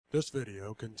This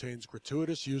video contains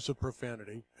gratuitous use of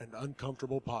profanity and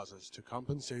uncomfortable pauses to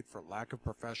compensate for lack of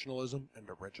professionalism and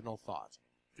original thought.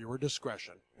 Viewer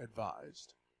discretion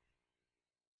advised.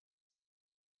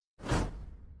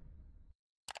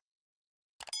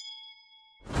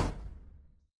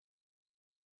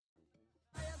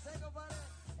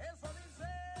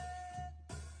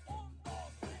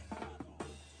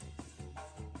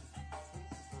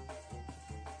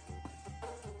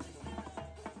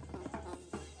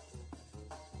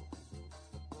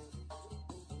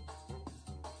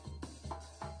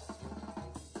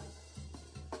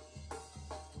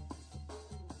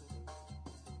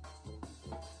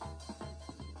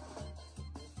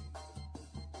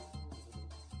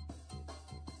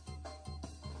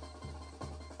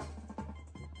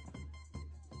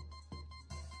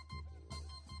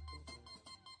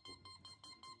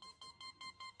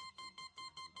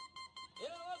 Y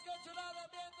la voz conchulada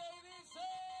ambiente y dice...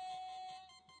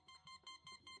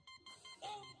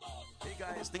 Hey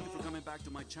guys, thank you for coming back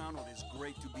to my channel. It is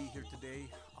great to be here today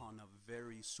on a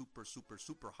very super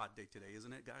hot day today,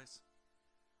 isn't it, guys?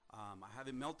 I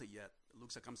haven't melted yet. It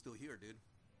looks like I'm still here, dude.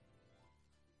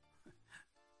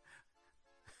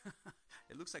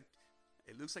 It looks like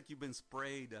you've been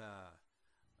sprayed.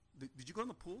 Did you go in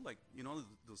the pool? Like, you know,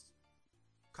 those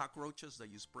cockroaches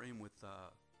that you spray them with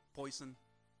poison?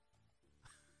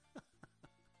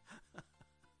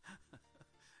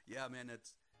 Yeah, man,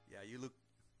 you look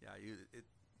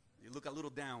a little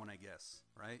down, I guess,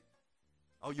 right?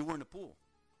 Oh, you were in the pool.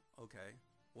 Okay.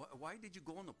 Why did you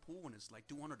go in the pool when it's like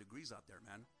 200 degrees out there,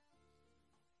 man?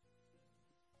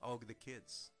 Oh, the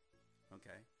kids.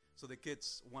 Okay. So the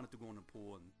kids wanted to go in the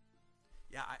pool, and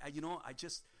yeah, I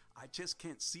just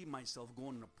can't see myself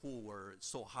going in a pool where it's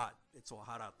so hot. It's so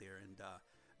hot out there, and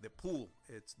the pool,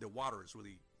 the water is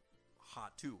really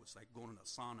hot too. It's like going in a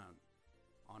sauna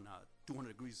on 200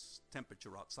 degrees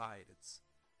temperature outside.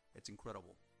 It's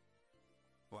incredible.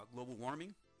 What, global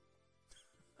warming?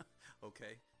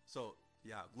 Okay, so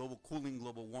yeah, global cooling,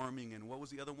 global warming, and what was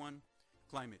the other one?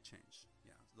 Climate change.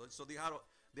 Yeah, so they have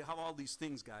all these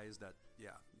things, guys. That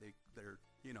they're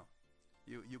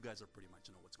you guys are pretty much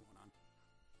know what's going on,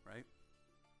 right?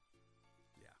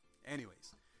 Yeah.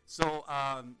 Anyways, so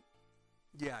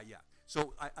yeah.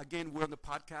 So again, we're on the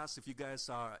podcast. If you guys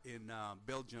are in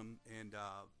Belgium and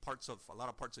a lot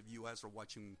of parts of U.S. are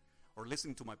watching or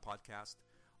listening to my podcast,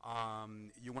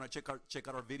 you want to check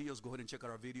out our videos. Go ahead and check out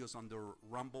our videos under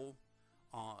Rumble,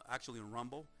 actually in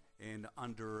Rumble, and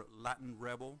under Latin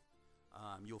Rebel.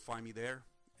 You'll find me there.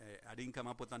 I didn't come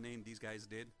up with that name. These guys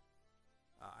did.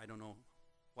 I don't know.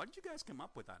 Why did you guys come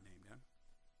up with that name, man?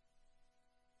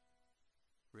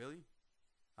 Really?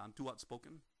 I'm too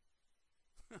outspoken?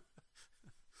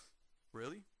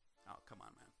 Really? Oh, come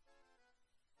on,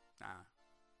 man.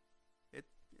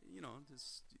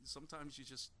 Sometimes you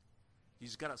just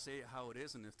gotta say it how it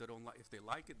is, and if they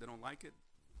like it, they don't like it.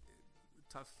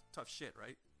 Tough shit,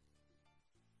 right?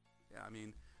 Yeah, I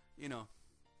mean,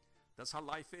 that's how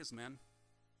life is, man.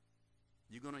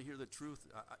 You're gonna hear the truth.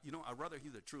 I'd rather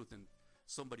hear the truth than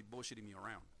somebody bullshitting me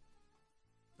around.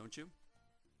 Don't you?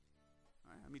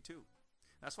 Me too.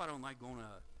 That's why I don't like going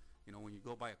to, when you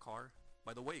go buy a car.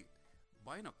 By the way,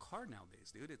 buying a car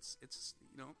nowadays, dude, it's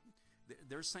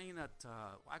they're saying that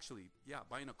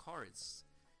buying a car it's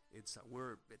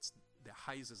the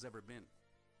highest it's ever been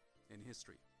in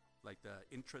history. Like the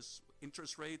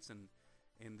interest rates and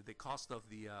the cost of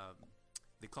the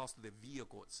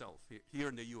vehicle itself here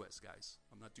in the U.S., guys.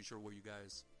 I'm not too sure where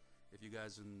if you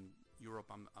guys in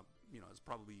Europe, it's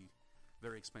probably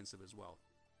very expensive as well.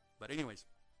 But anyways,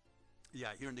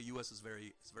 yeah, here in the U.S. it's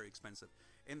very expensive,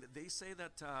 and they say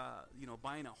that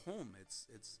buying a home it's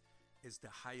the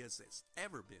highest it's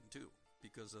ever been too,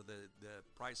 because of the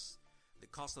price, the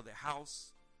cost of the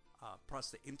house,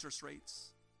 plus the interest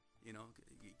rates.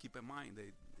 Keep in mind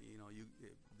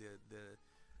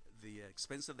the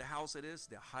expensive the house it is,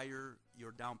 the higher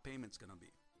your down payment's gonna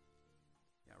be.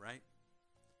 Yeah, right.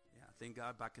 Yeah, thank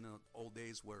God back in the old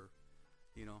days where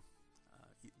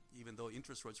even though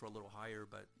interest rates were a little higher,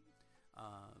 but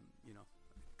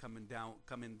coming down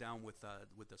with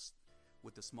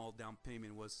the small down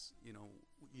payment was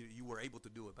you were able to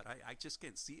do it. But I just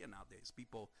can't see it nowadays.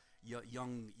 People,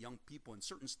 young people in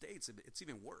certain states, it's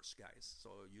even worse, guys.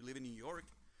 So you live in New York,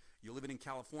 you're living in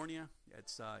California,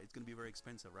 it's gonna be very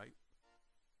expensive, right?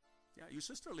 Yeah, your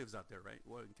sister lives out there, right?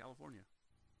 Well, in California.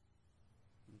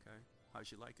 Okay, how'd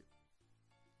she like it?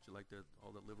 She like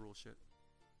all the liberal shit?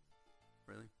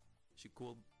 Really? She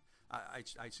cool? I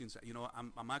seen,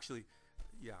 I'm actually,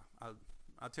 yeah,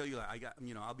 I'll tell you that I got,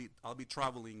 I'll be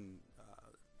traveling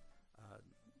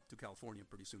to California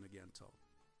pretty soon again. So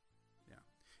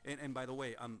And by the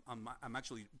way, I'm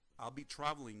actually I'll be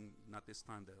traveling not this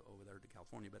time over there to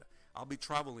California, but I'll be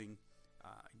traveling.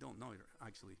 I don't know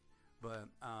actually, but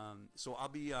so I'll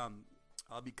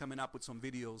be coming up with some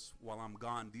videos while I'm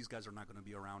gone. These guys are not going to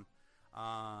be around.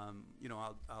 You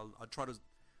know, I'll try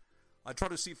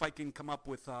to see if I can come up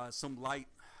with some light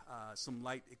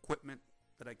equipment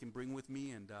that I can bring with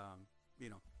me, and you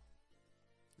know,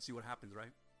 see what happens,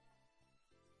 right?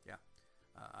 Yeah,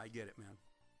 I get it, man.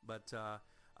 But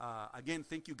again,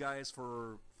 thank you guys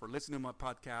for listening to my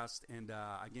podcast. And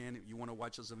again, if you want to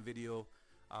watch us on video,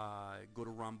 go to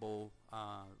Rumble,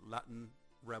 Latin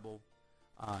Rebel.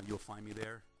 You'll find me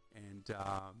there, and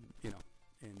you know,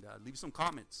 and leave some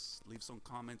comments. Leave some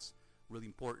comments, really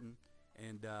important.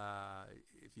 And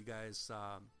if you guys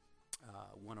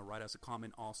want to write us a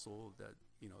comment, also that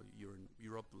you know you're in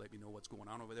Europe, let me know what's going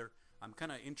on over there. I'm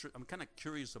kind of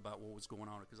curious about what was going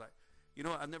on because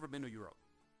I've never been to Europe.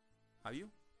 Have you?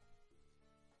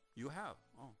 You have?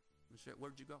 Oh, shit.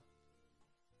 Where'd you go?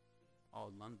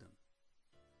 Oh, London.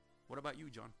 What about you,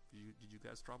 John? Did you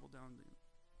guys travel down there?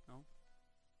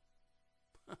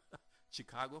 No?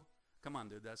 Chicago? Come on,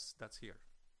 dude. That's here.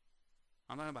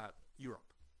 I'm talking about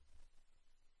Europe.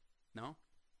 No?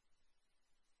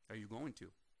 Are you going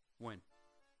to? When?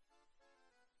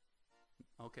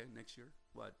 Okay, next year.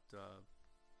 What?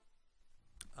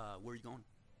 Where are you going?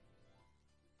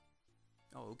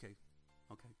 Oh, okay.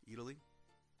 Okay. Italy?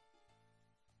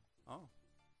 Oh.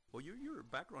 Well, your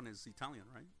background is Italian,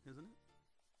 right? Isn't it?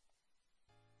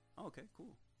 Oh, okay,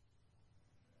 cool.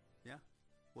 Yeah.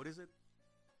 What is it?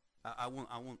 I won't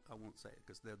say it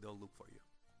because they'll look for you.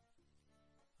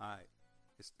 All right.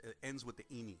 It ends with the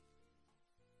Ini.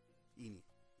 Ini.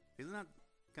 Isn't that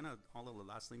kind of all of the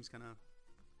last names kind of?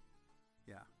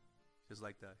 Yeah. Just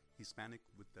like the Hispanic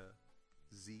with the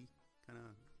Z, kind of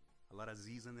a lot of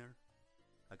Z's in there,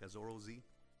 like a Zorro Z.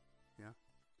 Yeah.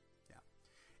 Yeah.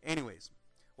 Anyways,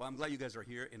 well, I'm glad you guys are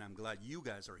here, and I'm glad you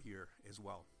guys are here as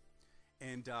well.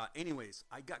 And anyways,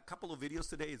 I got a couple of videos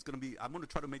today. I'm gonna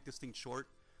try to make this thing short.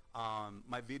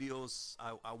 My videos,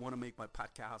 I want to make my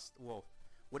podcast. Well,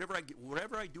 whatever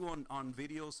I do on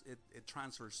videos, it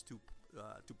transfers to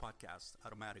podcasts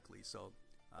automatically. So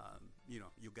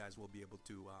you guys will be able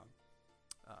to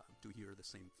hear the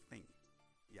same thing.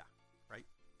 Yeah, right.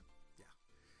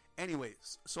 Yeah.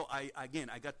 Anyways, so I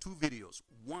got two videos.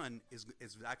 One is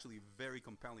actually very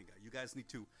compelling. You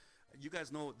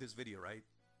guys know this video, right?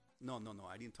 No,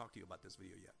 I didn't talk to you about this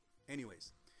video yet.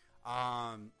 Anyways,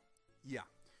 yeah.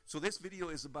 So this video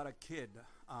is about a kid.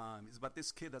 It's about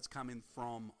this kid that's coming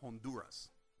from Honduras.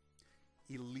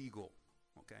 Illegal,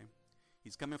 okay?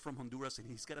 He's coming from Honduras, and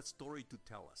he's got a story to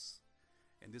tell us.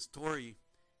 And this story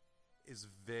is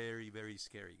very, very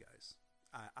scary, guys.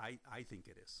 I think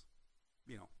it is.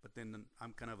 But then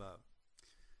I'm kind of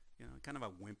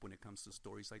a wimp when it comes to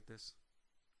stories like this.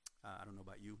 I don't know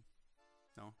about you.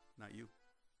 No, not you.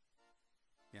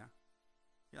 Yeah?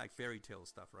 You like fairy tale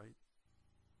stuff, right?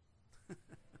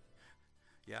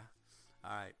 Yeah. All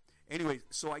right. Anyway,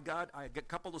 so I got a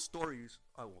couple of stories.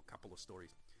 Oh, well, a couple of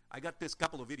stories. I got this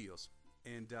couple of videos,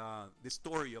 and this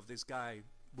story of this guy,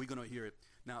 we're gonna hear it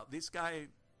now. This guy,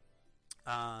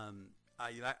 I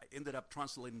ended up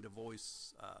translating the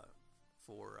voice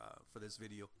for this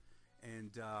video,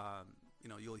 and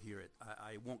you'll hear it.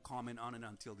 I won't comment on it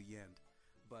until the end,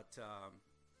 but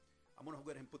I'm gonna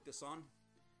go ahead and put this on,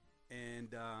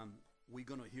 and we're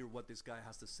gonna hear what this guy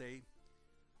has to say.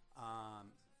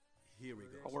 Here we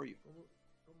go. How are you?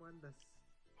 ¿Cómo andas?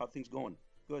 How things going?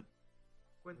 Good.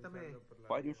 Cuéntame.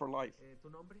 Fighting for life. ¿Tu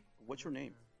nombre? What's your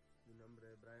name? Mi nombre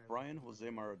es Brian. Brian Jose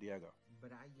Maradiaga.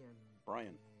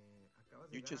 Brian.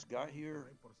 Acabas de You llegar just acá got a here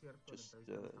Monterrey, por cierto, la just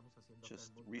entrevista la estamos haciendo acá en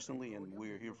Monterrey, recently, and Nuevo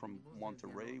we're León. here from Vinimos desde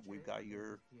Monterrey. anoche We got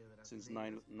here desde Piedras since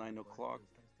Negras 9 para poder o'clock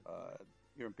entrevistar este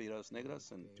tipo. here in Piedras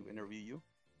Negras and to interview you.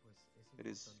 Pues es It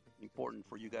is importante que important ustedes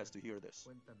for you guys to escuchen. hear this.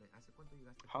 Cuéntame, ¿hace cuánto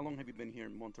llegaste How aquí? long have you been here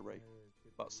in Monterrey?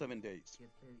 About 7 days. 7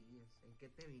 días. ¿En qué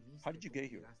te viniste? How did you ¿Cómo get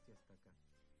here? llegaste hasta acá?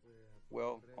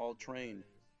 Well, all train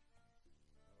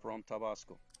from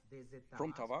Tabasco. Desde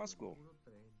From Tabasco, Tabasco. puro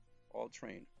tren. All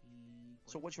train. ¿Y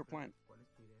So cuál what's es your tu plan? plan? ¿Cuál es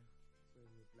tu idea?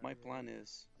 My plan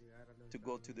is to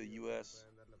go to the U.S.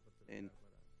 and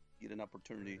get an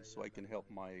opportunity so I can help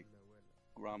my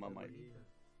grandma,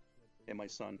 and my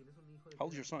son. ¿Tienes un hijo de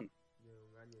How's qué your edad? son? De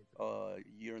 1 año y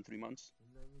 3 Year and 3 months.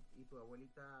 ¿Y tu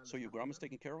abuelita lo So your está grandma's cuidando?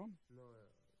 taking care of him?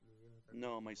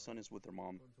 No, my son is with their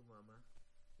mom. Con su mamá.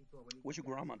 ¿Y tu abuelita What's your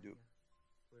qué hace grandma do?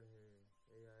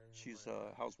 ella? She's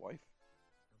a housewife.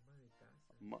 Ama de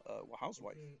casa.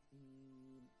 Housewife. Oye,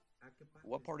 ¿y a qué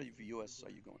What part of partes the de U.S. are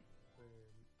Honduras? you going?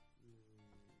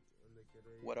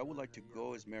 What I would like to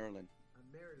go is Maryland. A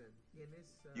Maryland.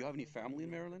 ¿Tienes Do you have any algún family in familiar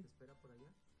que Maryland? te espera por allá?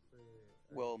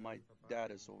 Well, my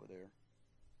dad is over there.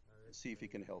 See if he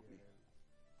can help me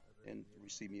and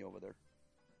receive me over there.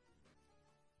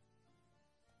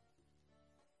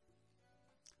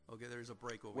 Okay, there's a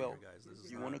break over Well, here, guys. This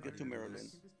is you not want to gonna get to do Maryland.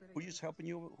 this. Who's helping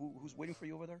you? Who's waiting for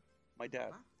you over there? My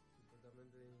dad.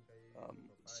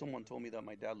 Someone told me that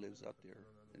my dad lives out there,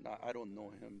 and I don't know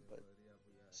him, but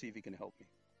see if he can help me.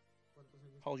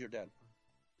 How's your dad?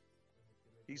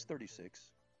 He's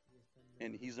 36,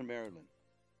 and he's in Maryland.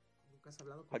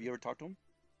 Have you ever talked to him?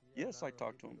 Yes, I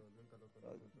talked to him,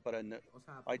 but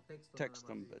I text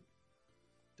him, but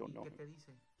don't know him.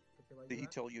 Did he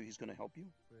tell you he's going to help you?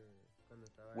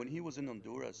 When he was in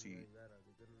Honduras, he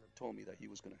told me that he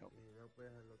was going to help me.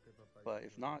 But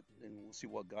if not, then we'll see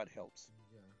what God helps.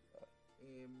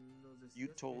 You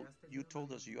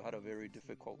told us you had a very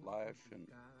difficult life and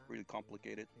really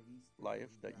complicated life,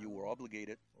 that you were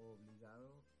obligated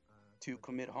to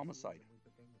commit homicide.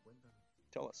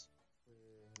 Tell us.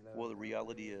 Well, the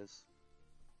reality is,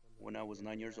 when I was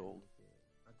 9 years old,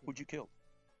 who'd you kill?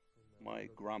 My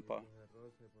grandpa,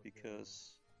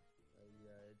 because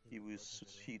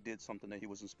he did something that he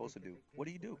wasn't supposed to do. What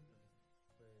did he do?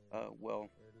 Well,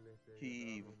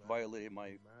 he violated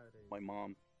my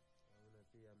mom.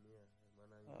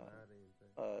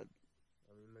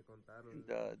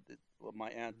 What my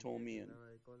aunt told me, and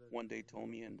one day told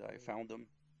me, and I found him,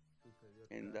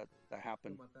 and that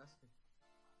happened,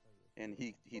 and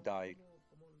he died.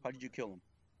 How did you kill him?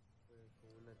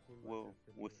 Well,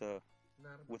 with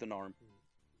an arm.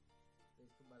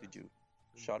 Did you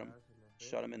shot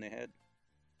him in the head,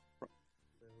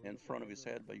 in front of his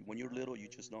head? But when you're little, you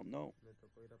just don't know,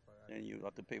 and you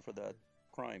have to pay for that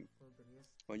crime.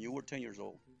 When you were 10 years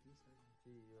old,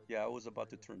 yeah, I was about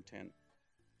to turn 10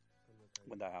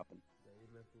 when that happened.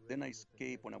 Then I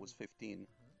escaped when I was 15.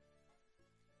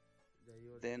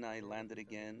 Then I landed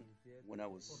again when I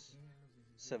was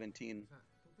 17.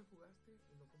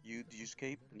 Did you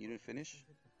escape and you didn't finish?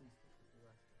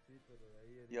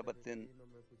 Yeah, but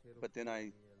then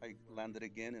I landed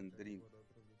again and didn't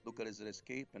look at it as an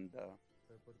escape, and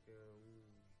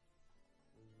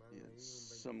yeah,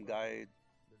 some guy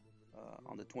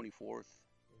on the 24th,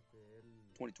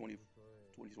 2020,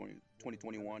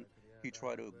 2021, he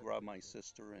tried to grab my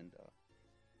sister,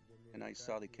 and I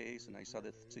saw the case, and I saw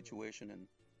the situation,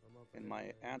 and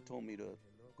my aunt told me to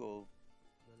go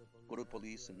to the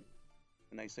police,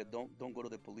 and I said, don't go to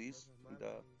the police,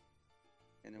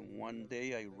 and then one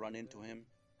day I run into him,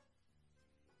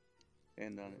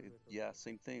 and yeah,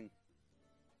 same thing.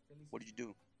 What did you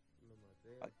do?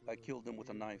 I killed him with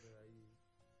a knife,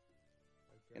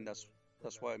 and that's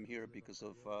why I'm here, because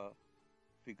of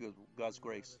God's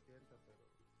grace.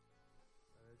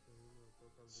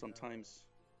 Sometimes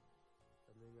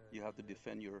you have to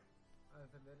defend your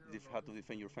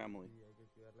family,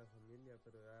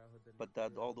 but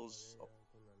all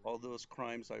those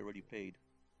crimes I already paid.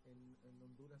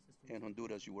 In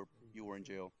Honduras, you were in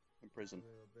jail, in prison,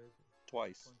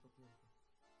 twice.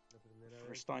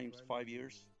 First time 5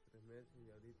 years,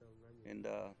 and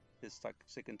this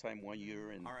second time 1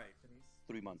 year and All right.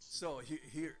 3 months. So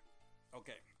here,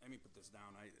 okay, let me put this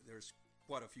down. There's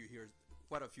quite a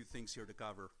few things here to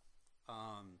cover.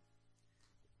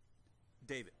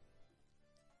 David,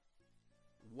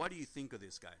 what do you think of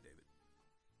this guy, David?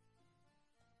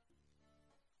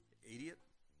 Idiot?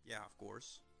 Yeah, of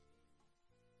course.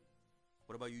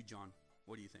 What about you, John?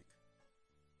 What do you think?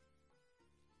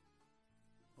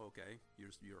 Okay,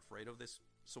 you're afraid of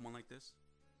someone like this?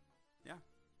 Yeah,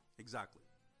 exactly.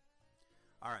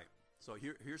 All right. So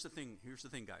here's the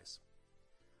thing, guys.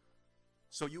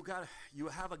 So you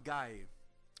have a guy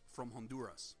from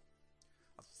Honduras,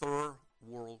 a third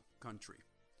world country.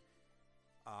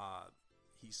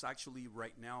 He's actually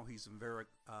right now he's in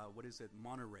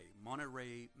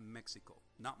Monterrey, Mexico.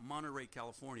 Not Monterey,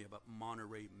 California, but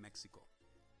Monterrey, Mexico.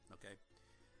 Okay.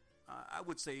 I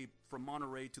would say from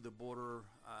Monterrey to the border,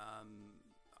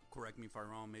 correct me if I'm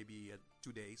wrong, maybe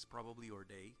 2 days probably, or a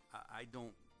day. I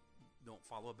don't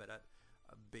follow, but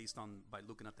by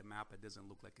looking at the map, it doesn't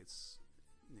look like it's,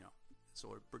 so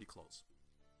we're pretty close.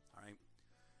 All right.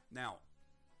 Now,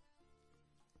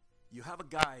 you have a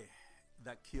guy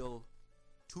that killed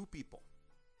 2 people.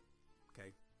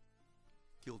 Okay.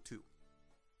 Killed 2.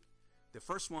 The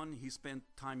first one, he spent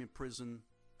time in prison.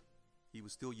 He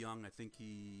was still young. I think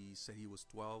he said he was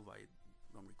 12. I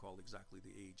don't recall exactly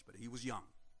the age, but he was young.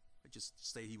 I just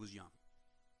say he was young.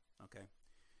 Okay.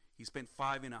 He spent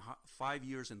 5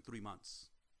 years and 3 months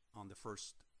on the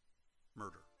first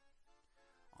murder.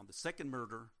 On the second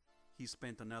murder, he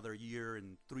spent another year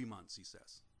and 3 months, he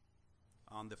says.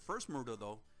 On the first murder,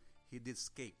 though, he did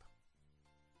escape,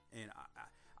 and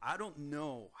I don't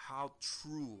know how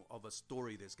true of a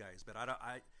story this guy is, but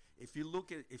if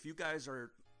you guys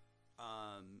are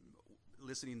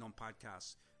listening on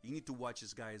podcasts, you need to watch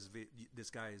this guy's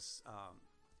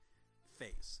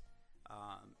face.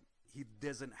 He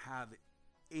doesn't have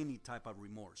any type of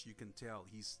remorse. You can tell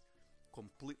he's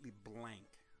completely blank,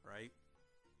 right?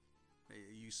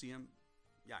 You see him?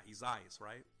 Yeah, his eyes,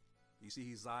 right? You see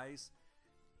his eyes?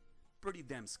 Pretty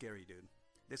damn scary, dude.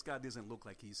 This guy doesn't look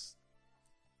like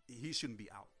he shouldn't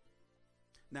be out.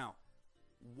 Now,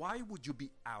 why would you be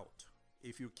out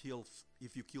if you kill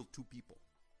 2 people?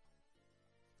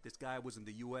 This guy was in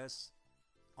the U.S.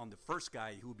 On the first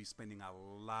guy, he would be spending a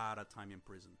lot of time in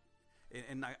prison.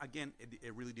 And again,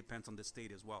 it really depends on the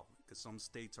state as well, because some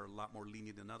states are a lot more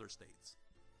lenient than other states.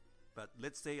 But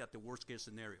let's say at the worst case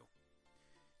scenario,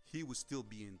 he would still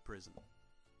be in prison.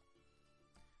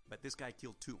 But this guy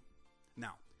killed 2.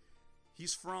 Now,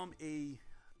 he's from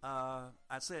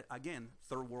I said again,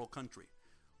 third world country.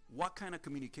 What kind of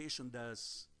communication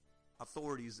does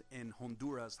authorities in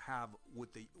Honduras have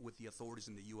with the authorities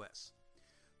in the U.S.?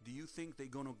 Do you think they're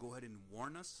gonna go ahead and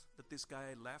warn us that this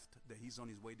guy left, that he's on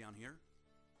his way down here?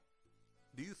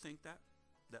 Do you think that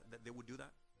they would do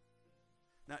that?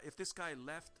 Now, if this guy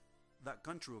left that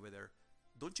country over there,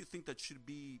 don't you think that should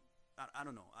be? I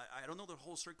don't know. I don't know the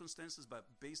whole circumstances, but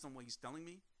based on what he's telling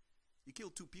me, he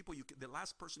killed 2 people. The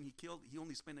last person he killed, he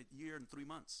only spent 1 year and 3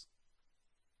 months.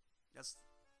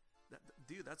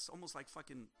 Dude, that's almost like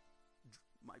fucking.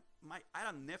 I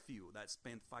had a nephew that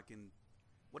spent fucking,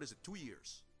 2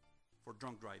 years for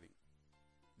drunk driving.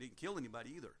 Didn't kill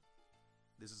anybody either.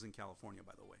 This is in California,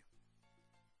 by the way.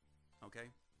 Okay?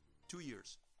 2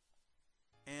 years.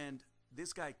 And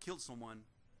this guy killed someone.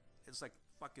 It's like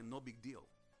fucking no big deal.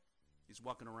 He's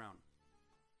walking around.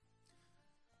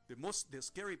 The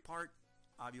scary part,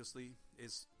 obviously,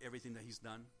 is everything that he's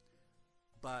done.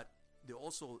 But the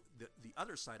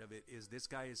other side of it is this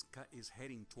guy is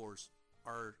heading towards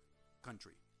our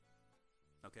country.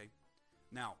 Okay?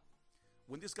 Now,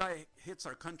 when this guy hits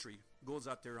our country, goes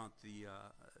out there on the,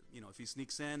 if he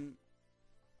sneaks in,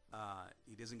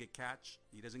 he doesn't get caught.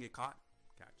 He doesn't get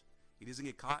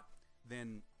caught,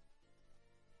 then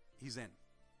he's in.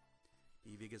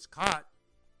 If he gets caught,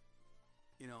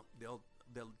 they'll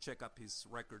check up his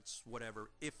records,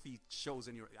 whatever. If he shows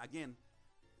any, again,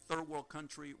 third world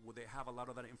country, would they have a lot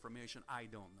of that information? I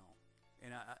don't know.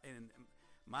 And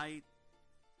my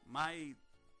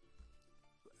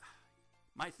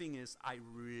thing is, I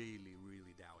really,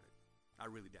 really doubt it. I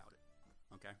really doubt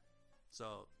it. Okay?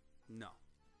 So, no.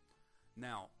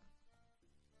 Now,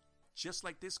 just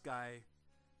like this guy,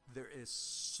 there is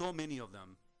so many of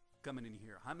them coming in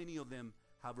here. How many of them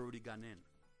have already gone in?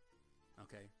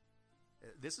 Okay?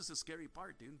 This is a scary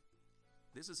part, dude.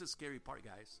 This is a scary part,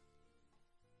 guys.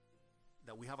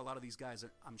 That we have a lot of these guys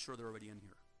that I'm sure they're already in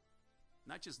here.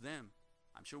 Not just them.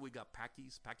 I'm sure we got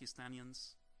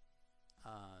Pakistanians,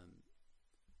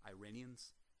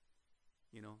 Iranians.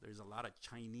 There's a lot of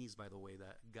Chinese, by the way,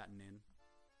 that gotten in.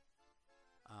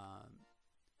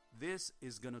 This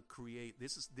is gonna create.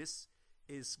 This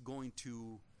is going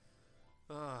to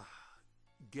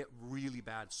get really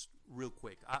bad real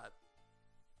quick.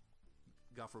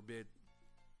 God forbid,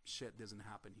 shit doesn't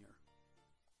happen here.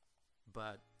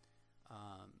 But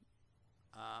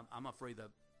I'm afraid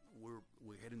that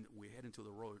we're heading to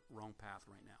the wrong path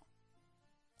right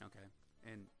now. Okay,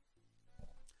 and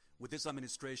with this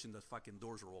administration, the fucking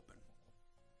doors are open.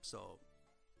 So,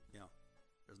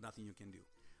 there's nothing you can do.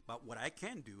 But what I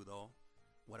can do,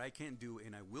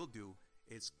 and I will do,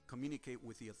 is communicate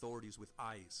with the authorities with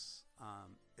ICE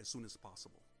as soon as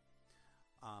possible.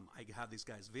 I have this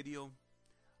guy's video.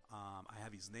 I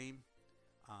have his name.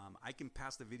 I can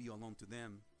pass the video along to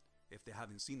them if they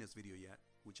haven't seen this video yet,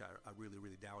 which I really,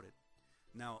 really doubt it.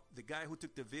 Now, the guy who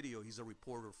took the video, he's a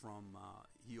reporter from,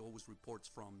 he always reports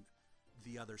from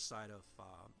the other side of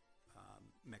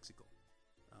Mexico.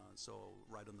 So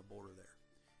right on the border there.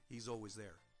 He's always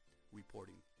there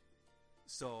reporting.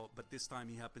 So, but this time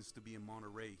he happens to be in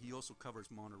Monterrey. He also covers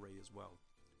Monterrey as well.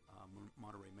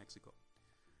 Monterrey, Mexico.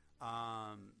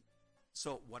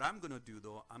 So what I'm going to do,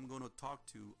 though, I'm going to talk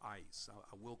to ICE.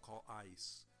 I will call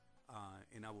ICE,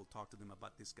 and I will talk to them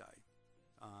about this guy.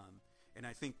 And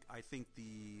I think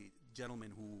the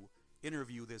gentleman who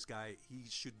interviewed this guy, he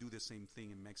should do the same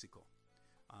thing in Mexico,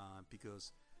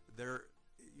 because there,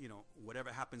 whatever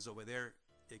happens over there,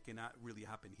 it cannot really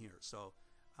happen here. So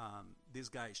this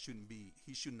guy shouldn't be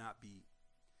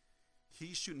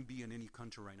in any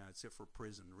country right now except for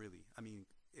prison, really. I mean,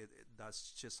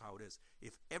 that's just how it is.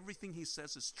 If everything he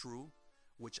says is true,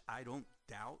 which I don't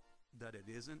doubt that it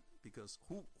isn't, because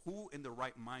who in the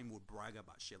right mind would brag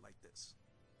about shit like this?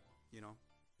 You know,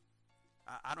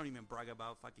 I don't even brag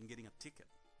about fucking getting a ticket.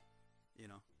 You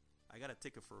know, I got a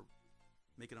ticket for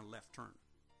making a left turn.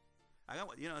 I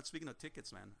got, you know, speaking of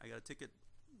tickets, man, I got a ticket,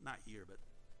 not here, but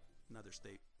another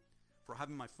state, for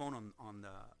having my phone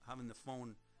having the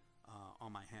phone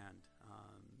on my hand.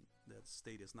 That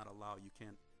state is not allowed. You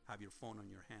can't have your phone on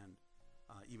your hand,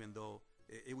 even though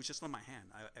it was just on my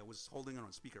hand. I was holding it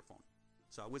on speakerphone,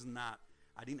 so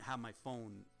I didn't have my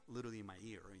phone literally in my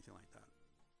ear or anything like that.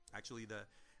 Actually,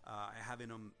 I have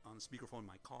it on speakerphone in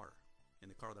my car, in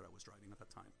the car that I was driving at that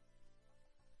time.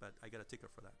 But I got a ticket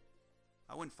for that.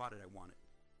 I went and fought it. I won it,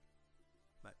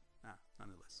 but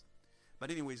nonetheless. But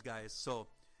anyways, guys, so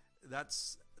that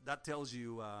tells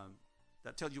you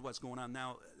what's going on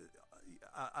now.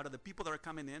 Out of the people that are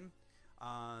coming in,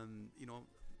 you know,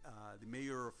 the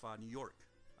mayor of New York,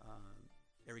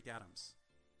 Eric Adams.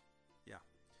 Yeah.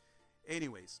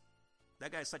 Anyways,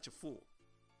 that guy is such a fool.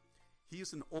 He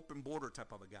is an open border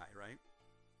type of a guy, right?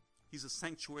 He's a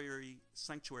sanctuary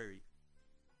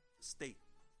state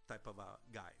type of a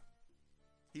guy.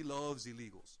 He loves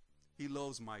illegals. He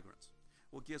loves migrants.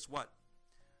 Well, guess what?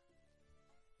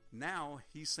 Now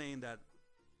he's saying that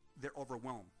they're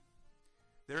overwhelmed.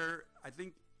 I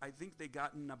think they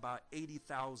gotten about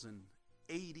 80,000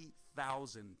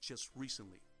 just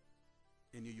recently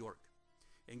in New York.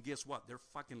 And guess what? They're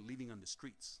fucking living on the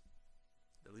streets.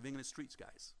 They're living in the streets,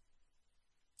 guys.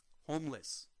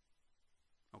 Homeless.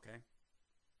 Okay?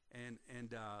 And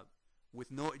with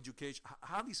no education.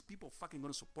 How are these people fucking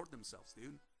going to support themselves,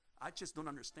 dude? I just don't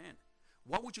understand.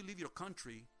 Why would you leave your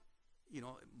country? You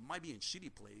know, it might be in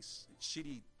shitty place,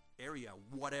 shitty area,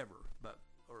 whatever,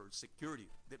 or security.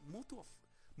 That move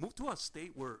to a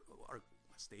state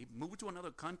move to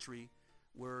another country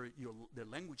where the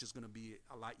language is going to be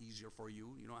a lot easier for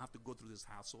you. You don't have to go through this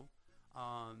hassle.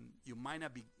 You might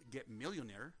not get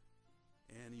millionaire,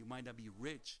 and you might not be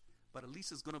rich, but at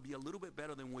least it's going to be a little bit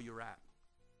better than where you're at.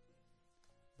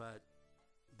 But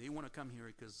they want to come here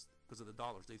because of the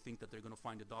dollars. They think that they're going to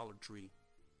find a Dollar Tree.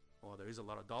 Oh, there is a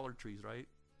lot of Dollar Trees, right?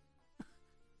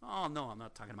 Oh no, I'm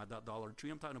not talking about that Dollar Tree.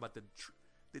 I'm talking about the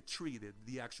tree,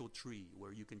 the actual tree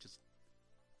where you can just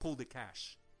pull the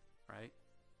cash, right?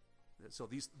 So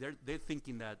they're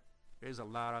thinking that there's a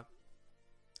lot of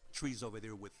trees over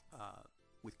there with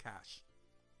cash.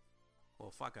 Well,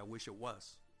 fuck, I wish it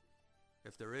was.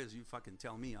 If there is, you fucking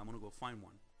tell me. I'm gonna go find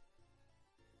one,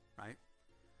 right?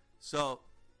 So,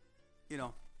 you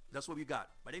know, that's what we got.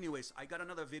 But anyways, I got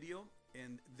another video,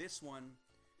 and this one,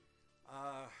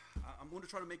 I'm going to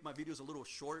try to make my videos a little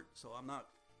short, so I'm not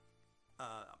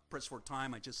pressed for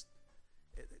time. I just,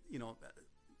 you know,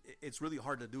 it's really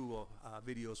hard to do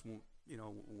videos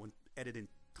when editing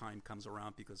time comes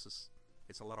around, because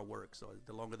it's a lot of work. So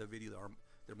the longer the video,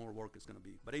 the more work it's going to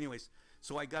be. But anyways,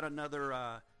 so I got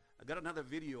another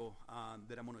video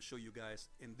that I'm going to show you guys,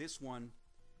 and this one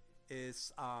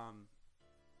is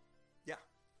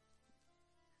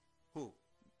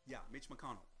Mitch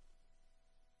McConnell,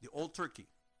 the old turkey,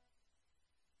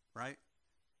 right?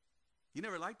 You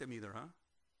never liked him either, huh?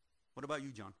 What about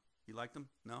you, John? You liked him?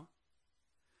 No?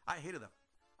 I hated him.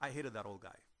 I hated that old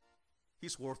guy.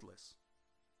 He's worthless.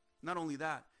 Not only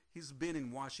that, he's been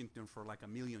in Washington for like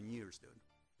 1,000,000 years, dude.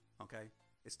 Okay?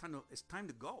 It's time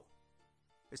to go.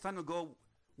 It's time to go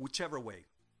whichever way.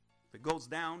 If it goes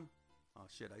down, oh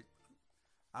shit,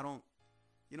 I don't,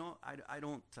 you know, I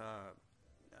don't,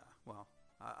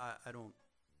 I don't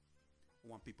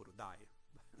want people to die.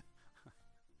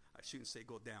 I shouldn't say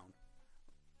go down.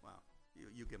 Well,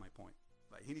 you get my point.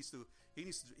 But he needs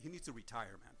to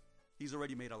retire, man. He's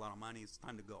already made a lot of money. It's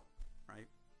time to go, right?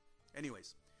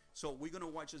 Anyways, so we're gonna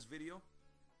watch this video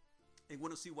and we're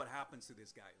gonna see what happens to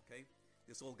this guy, okay?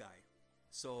 This old guy.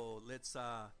 So let's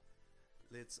I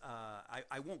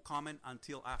won't comment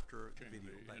until after the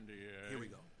video. The NDA, here we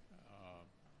go.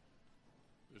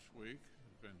 This week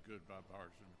has been good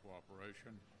bipartisan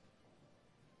cooperation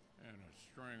and a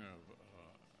string of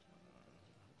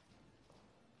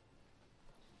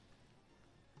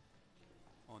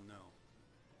oh no.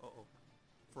 Uh-oh.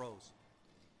 Froze.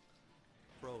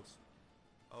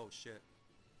 Oh shit.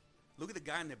 Look at the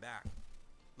guy in the back.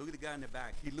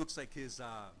 He looks like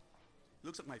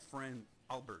looks like my friend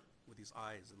Albert with his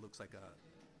eyes. It looks like a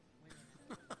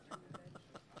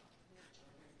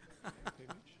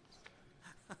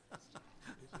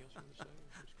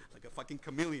like a fucking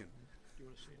chameleon. Do you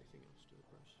want to say anything else to the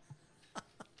press?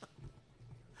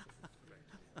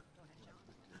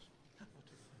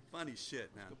 Funny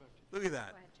shit, man. Look at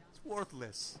that. It's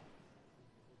worthless.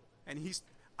 And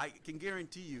I can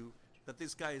guarantee you, that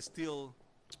this guy is still,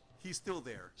 he's still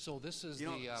there. So this is You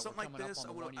know, the we're something like coming this, up I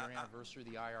on the would- 1-year I- anniversary of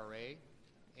the IRA,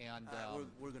 and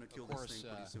we're gonna kill of this course,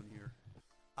 thing pretty soon here.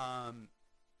 I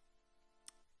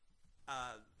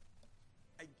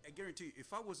guarantee you,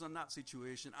 if I was in that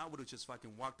situation, I would have just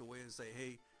fucking walked away and say,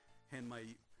 hey, hand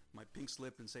my pink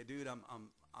slip and say, dude, I'm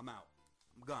out,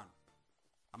 I'm gone,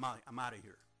 I'm out of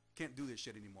here. Can't do this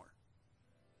shit anymore.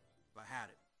 If I had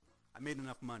it, I made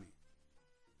enough money.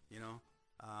 You know,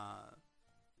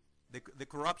 the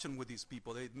corruption with these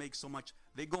people, they make so much.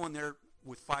 They go in there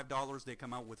with $5, they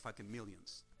come out with fucking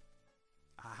millions.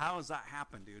 How does that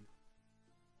happen, dude?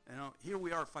 You know, here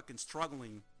we are fucking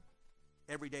struggling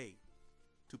every day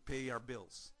to pay our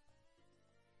bills.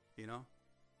 You know,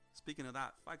 speaking of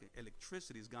that, fucking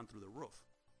electricity's gone through the roof.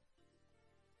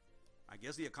 I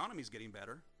guess the economy's getting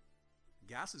better.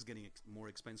 Gas is getting more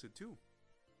expensive too.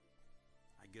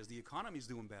 I guess the economy's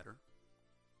doing better,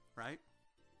 right?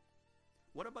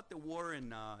 What about the war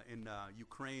in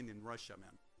Ukraine and Russia,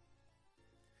 man?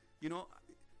 You know,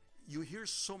 you hear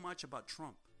so much about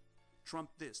Trump. Trump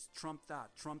this, Trump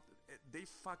that, Trump. They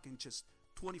fucking just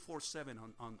 24/7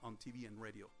 on TV and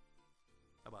radio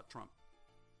about Trump.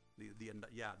 The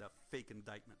fake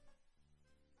indictment.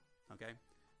 Okay,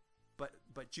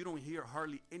 but you don't hear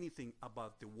hardly anything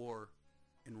about the war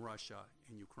in Russia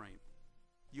and Ukraine.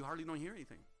 You hardly don't hear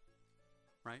anything,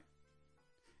 right?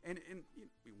 And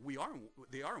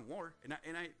they are in war, and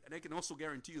I can also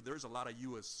guarantee you there's a lot of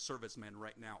U.S. servicemen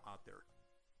right now out there.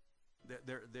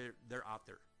 They're out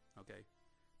there, okay,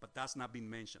 but that's not being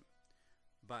mentioned.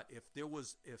 But if it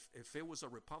was a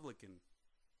Republican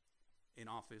in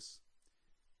office,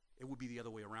 it would be the other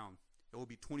way around. It would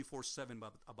be 24/7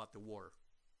 about the war.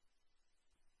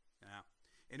 Yeah,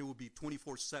 and it would be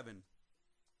 24/7,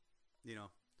 you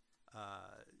know,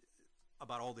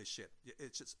 about all this shit.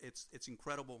 It's just it's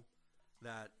incredible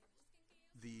that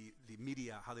the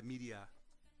media, how the media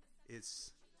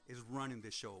is running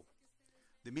this show.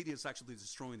 The media is actually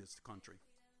destroying this country.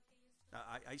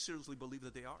 I seriously believe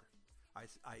that they are.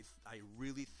 I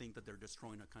really think that they're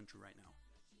destroying our country right now,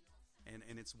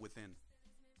 and it's within.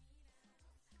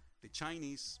 The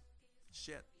Chinese,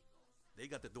 shit, they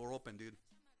got the door open, dude.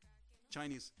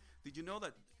 Chinese, did you know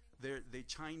that the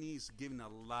Chinese giving a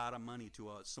lot of money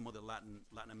to some of the Latin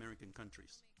American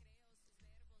countries?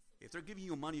 If they're giving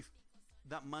you money,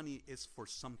 that money is for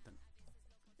something.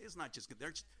 It's not just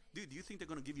dude. Do you think they're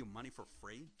gonna give you money for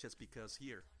free just because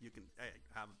here you can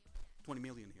have 20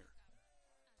 million here?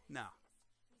 No.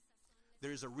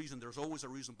 There is a reason. There's always a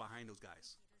reason behind those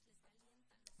guys.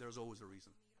 There's always a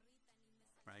reason,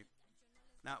 right?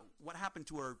 Now, what happened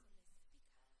to our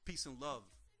peace and love,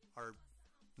 our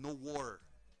no war,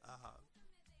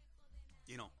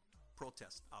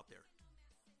 protest out there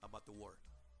about the war?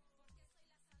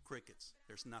 Crickets.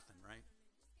 There's nothing, right?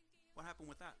 What happened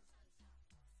with that?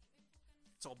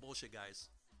 It's all bullshit, guys.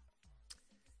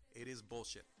 It is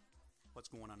bullshit what's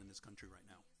going on in this country right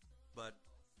now. But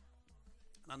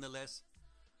nonetheless,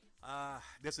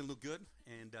 doesn't look good,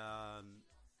 and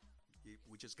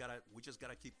we just gotta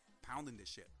keep pounding this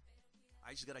shit.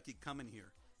 I just gotta keep coming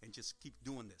here and just keep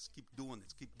doing this.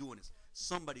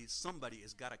 Somebody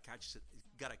has gotta catch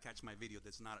my video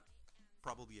that's not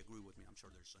probably agree with me. I'm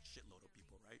sure there's a shitload of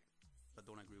people, right, that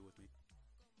don't agree with me.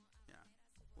 Yeah,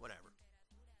 whatever.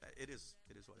 It is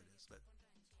what it is. But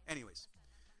anyways,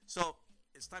 so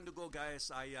it's time to go,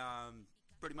 guys. I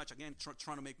pretty much again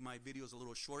trying to make my videos a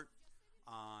little short,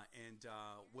 and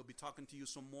we'll be talking to you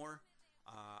some more.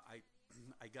 I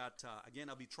got again,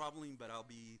 I'll be traveling, but I'll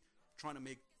be trying to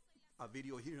make a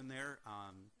video here and there.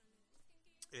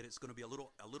 It is going to be a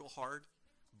little hard,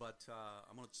 but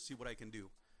I'm going to see what I can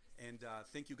do. And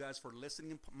thank you guys for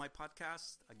listening to my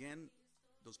podcast. Again,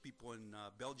 those people in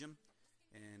Belgium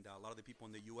and a lot of the people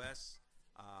in the U.S.,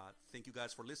 thank you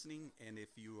guys for listening. And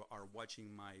if you are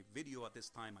watching my video at this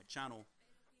time, my channel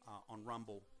on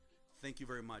Rumble, thank you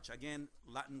very much. Again,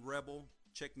 Latin Rebel,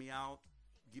 check me out.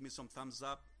 Give me some thumbs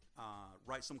up.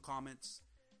 Write some comments.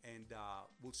 And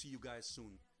we'll see you guys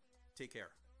soon. Take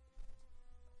care.